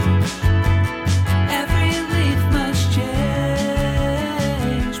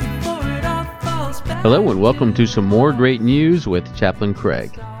Hello and welcome to some more great news with Chaplain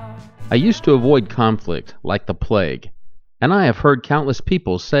Craig. I used to avoid conflict like the plague, and I have heard countless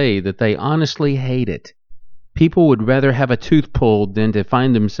people say that they honestly hate it. People would rather have a tooth pulled than to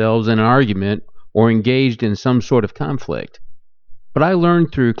find themselves in an argument or engaged in some sort of conflict. But I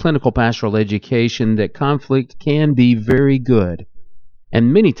learned through clinical pastoral education that conflict can be very good,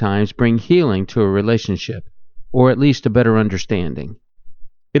 and many times bring healing to a relationship, or at least a better understanding.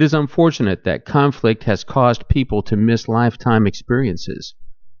 It is unfortunate that conflict has caused people to miss lifetime experiences.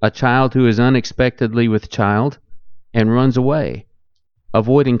 A child who is unexpectedly with child and runs away,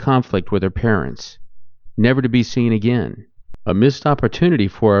 avoiding conflict with their parents, never to be seen again. A missed opportunity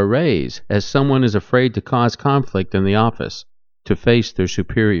for a raise as someone is afraid to cause conflict in the office, to face their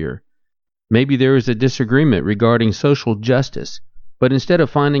superior. Maybe there is a disagreement regarding social justice, but instead of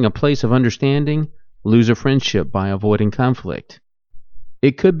finding a place of understanding, lose a friendship by avoiding conflict.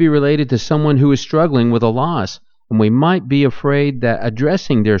 It could be related to someone who is struggling with a loss, and we might be afraid that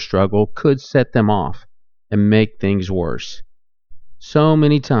addressing their struggle could set them off and make things worse. So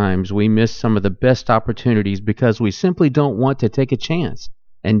many times we miss some of the best opportunities because we simply don't want to take a chance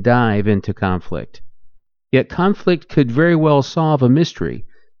and dive into conflict. Yet conflict could very well solve a mystery,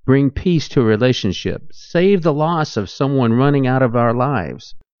 bring peace to a relationship, save the loss of someone running out of our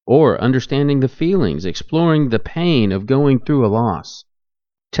lives, or understanding the feelings, exploring the pain of going through a loss.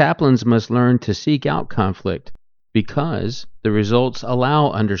 Chaplains must learn to seek out conflict because the results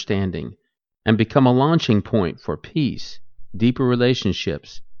allow understanding and become a launching point for peace, deeper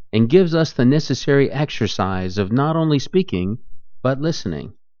relationships, and gives us the necessary exercise of not only speaking, but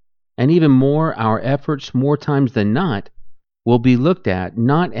listening. And even more, our efforts, more times than not, will be looked at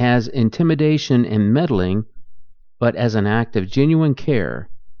not as intimidation and meddling, but as an act of genuine care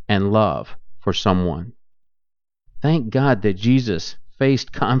and love for someone. Thank God that Jesus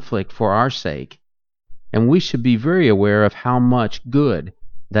faced conflict for our sake, and we should be very aware of how much good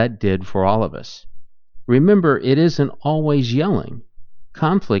that did for all of us. Remember, it isn't always yelling.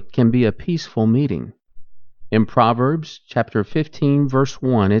 Conflict can be a peaceful meeting. In Proverbs chapter 15, verse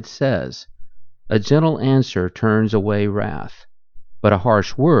 1, it says, "A gentle answer turns away wrath, but a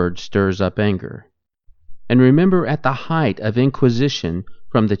harsh word stirs up anger." And remember, at the height of inquisition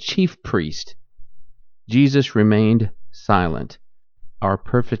from the chief priest, Jesus remained silent, our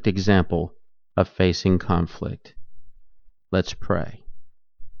perfect example of facing conflict. Let's pray.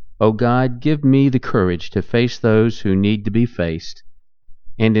 O God, give me the courage to face those who need to be faced,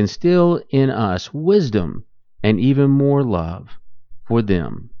 and instill in us wisdom and even more love for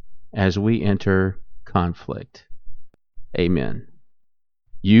them as we enter conflict. Amen.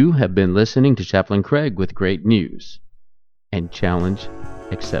 You have been listening to Chaplain Craig with great news and challenge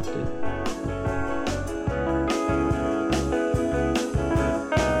accepted.